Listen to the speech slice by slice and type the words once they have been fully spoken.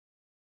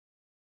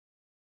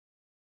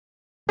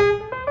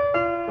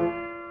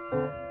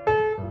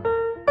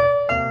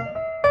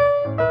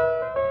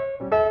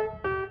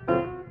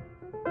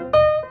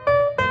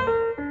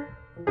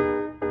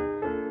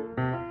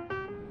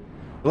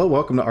Hello,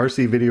 welcome to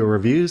RC Video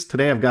Reviews.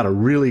 Today I've got a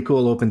really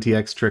cool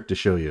OpenTx trick to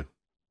show you.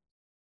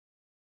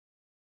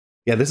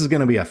 Yeah, this is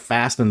going to be a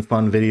fast and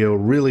fun video,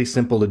 really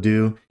simple to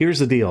do. Here's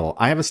the deal.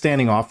 I have a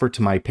standing offer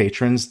to my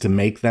patrons to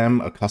make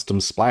them a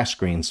custom splash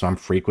screen, so I'm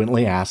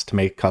frequently asked to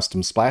make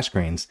custom splash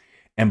screens.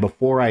 And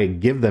before I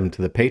give them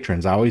to the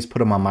patrons, I always put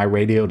them on my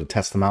radio to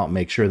test them out and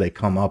make sure they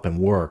come up and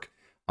work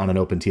on an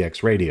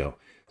OpenTx radio.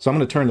 So I'm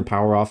going to turn the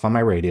power off on my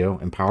radio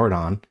and power it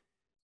on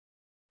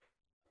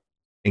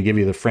and give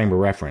you the frame of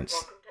reference.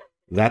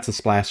 That's a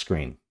splash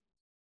screen.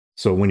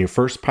 So when you're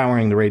first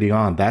powering the radio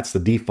on, that's the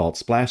default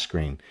splash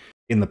screen.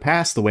 In the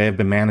past, the way I've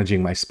been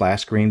managing my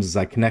splash screens is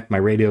I connect my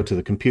radio to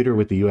the computer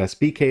with the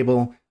USB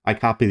cable, I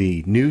copy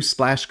the new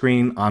splash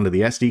screen onto the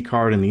SD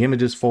card in the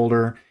images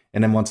folder,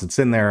 and then once it's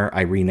in there,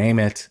 I rename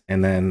it,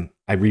 and then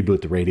I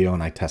reboot the radio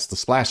and I test the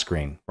splash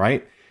screen,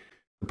 right?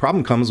 The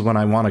problem comes when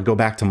I want to go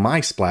back to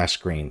my splash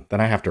screen. Then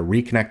I have to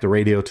reconnect the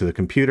radio to the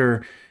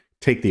computer,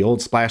 take the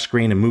old splash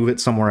screen and move it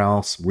somewhere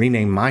else,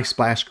 rename my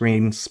splash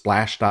screen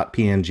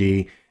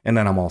splash.png, and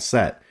then I'm all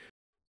set.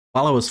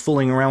 While I was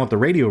fooling around with the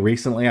radio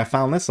recently, I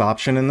found this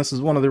option, and this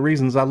is one of the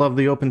reasons I love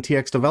the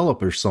OpenTx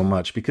developers so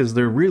much, because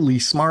they're really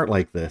smart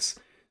like this.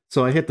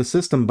 So I hit the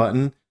system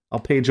button, I'll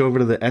page over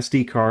to the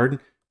SD card,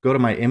 go to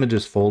my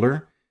images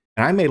folder,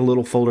 and I made a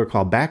little folder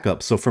called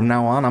backup. So from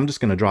now on, I'm just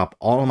going to drop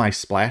all of my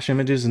splash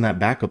images in that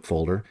backup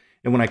folder,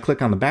 and when I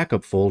click on the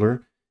backup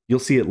folder, you'll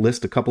see it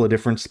list a couple of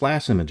different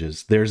splash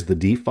images. There's the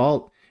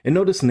default, and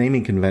notice the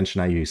naming convention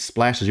I use.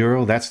 Splash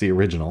 0, that's the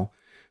original.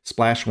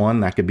 Splash 1,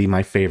 that could be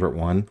my favorite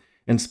one.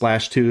 And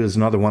Splash 2 is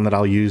another one that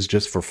I'll use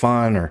just for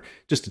fun or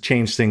just to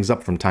change things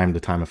up from time to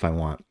time if I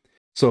want.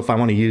 So if I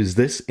want to use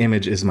this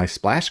image as my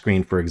splash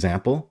screen, for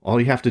example, all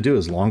you have to do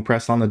is long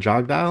press on the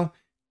jog dial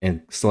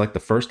and select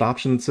the first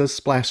option that says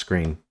splash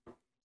screen.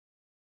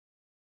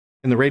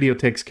 And the radio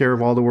takes care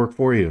of all the work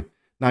for you.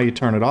 Now you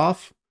turn it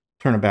off,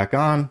 turn it back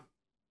on,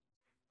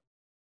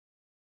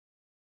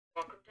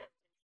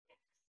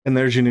 and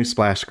there's your new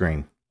splash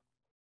screen.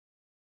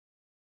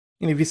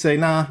 And if you say,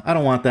 nah, I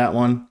don't want that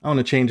one, I want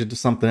to change it to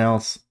something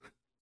else,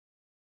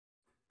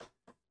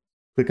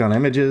 click on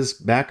Images,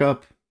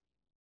 Backup,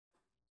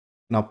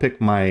 and I'll pick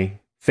my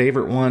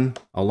favorite one.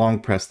 I'll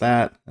long press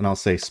that, and I'll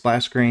say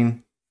splash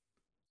screen.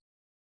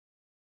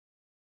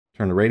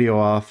 Turn the radio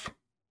off.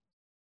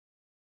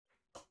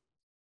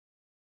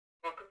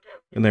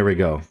 And there we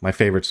go, my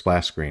favorite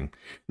splash screen.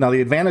 Now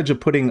the advantage of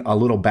putting a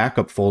little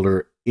backup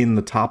folder in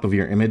the top of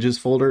your images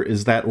folder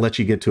is that lets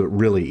you get to it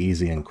really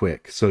easy and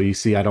quick. So you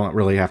see I don't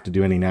really have to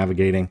do any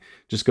navigating.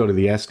 Just go to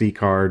the SD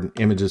card,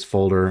 images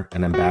folder,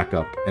 and then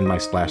backup, and my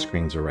splash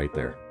screens are right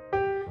there.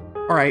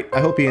 Alright,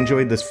 I hope you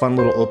enjoyed this fun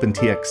little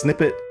OpenTx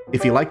snippet.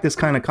 If you like this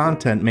kind of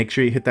content, make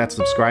sure you hit that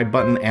subscribe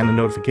button and the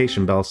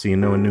notification bell so you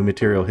know when new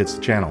material hits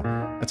the channel.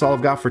 That's all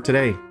I've got for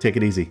today. Take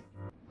it easy.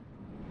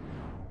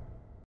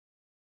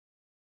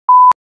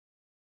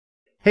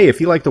 Hey,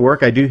 if you like the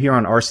work I do here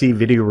on RC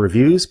Video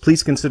Reviews,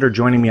 please consider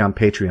joining me on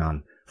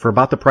Patreon. For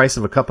about the price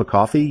of a cup of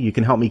coffee, you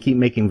can help me keep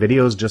making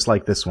videos just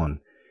like this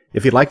one.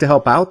 If you'd like to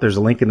help out, there's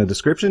a link in the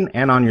description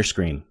and on your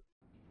screen.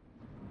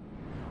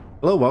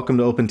 Hello, welcome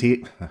to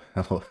OpenTx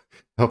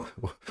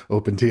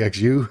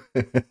U.